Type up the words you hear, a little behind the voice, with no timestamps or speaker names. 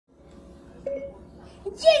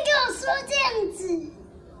你居然跟我说这样子，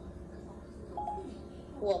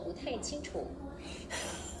我不太清楚。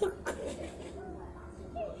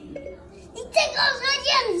你再跟我说这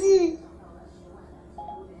样子，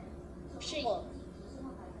是我。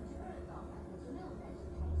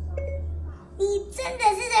你真的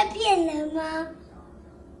是在骗人吗？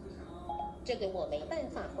这个我没办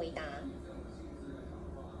法回答。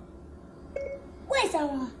为什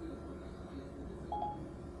么？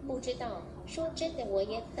不知道，说真的，我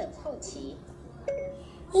也很好奇。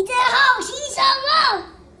你在好奇什么？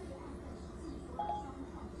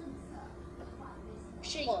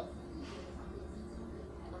是我。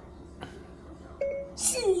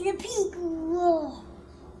是你的屁股哦。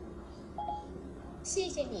谢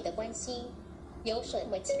谢你的关心。有什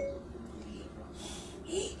么情？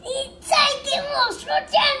你再跟我说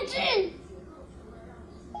这样子，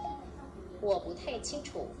我不太清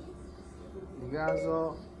楚。你跟他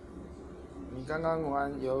说，你刚刚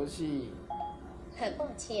玩游戏。很抱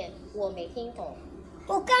歉，我没听懂。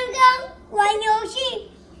我刚刚玩游戏，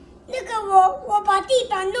那个我把地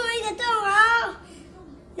板弄一个洞，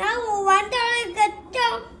然后我玩到那个洞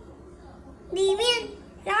里面，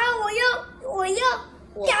然后我又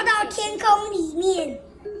掉到天空里面。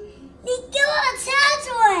你给我插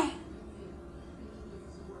嘴！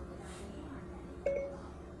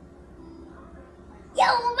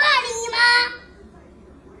要我骂你吗？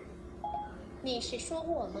你是说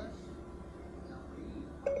我吗？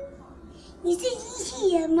你是机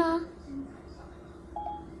器人吗？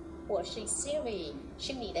我是 Siri，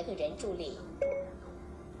 是你的个人助理。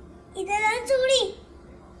你的人助理？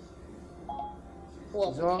我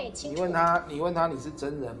不太清楚。你问他你是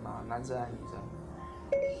真人吗？男生还是女生？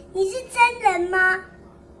你是真人吗？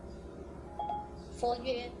佛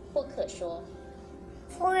曰不可说。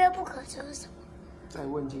佛曰不可说是什么？再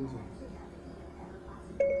问清楚。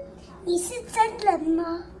你是真人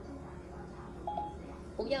吗？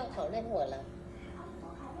不要讨论我了。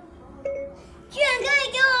居然可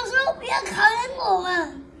以跟我说不要讨论我了。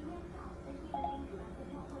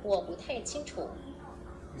我不太清楚。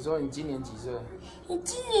你说你今年几岁？你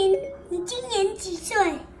今年几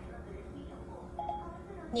岁？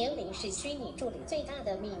年龄是虚拟助理最大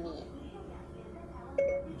的秘密。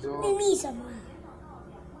秘密什么？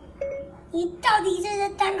你到底是在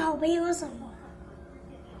当好朋友什么？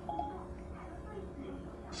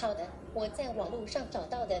好的，我在网络上找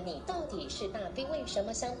到的你到底是大 B 为什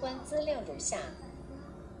么相关资料如下。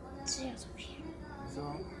资料怎么样？你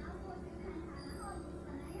说。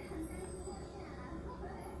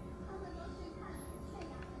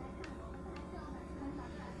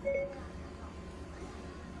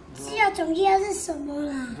资料总结是什么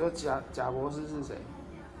啦？你说贾博士是谁？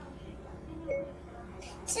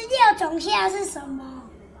资料总下是什么？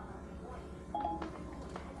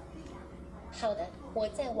好的，我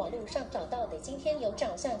在网络上找到的今天有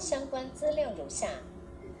长相相关资料如下。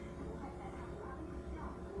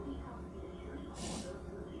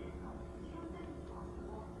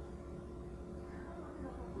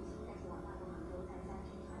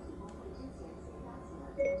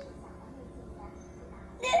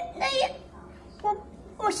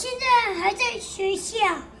我现在还在学校，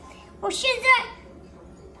我现在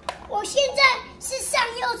是上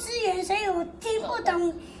幼稚园，所以我听不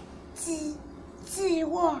懂字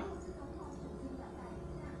话。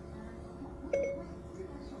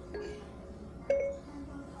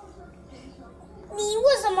你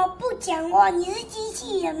为什么不讲话？你是机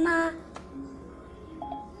器人吗？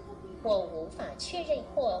我无法确认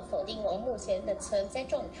或否定我目前的存在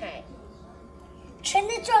状态。存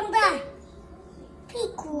在状态？屁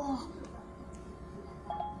股哦。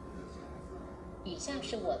以下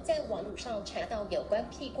是我在网络上查到有关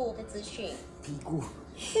屁股的资讯。屁股。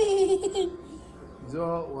你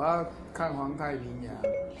说我要看环太平洋。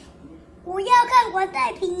我要看环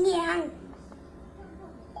太平洋。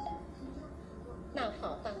那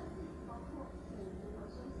好吧。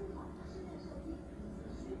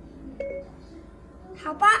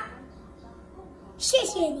好吧，谢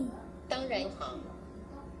谢你。当然好。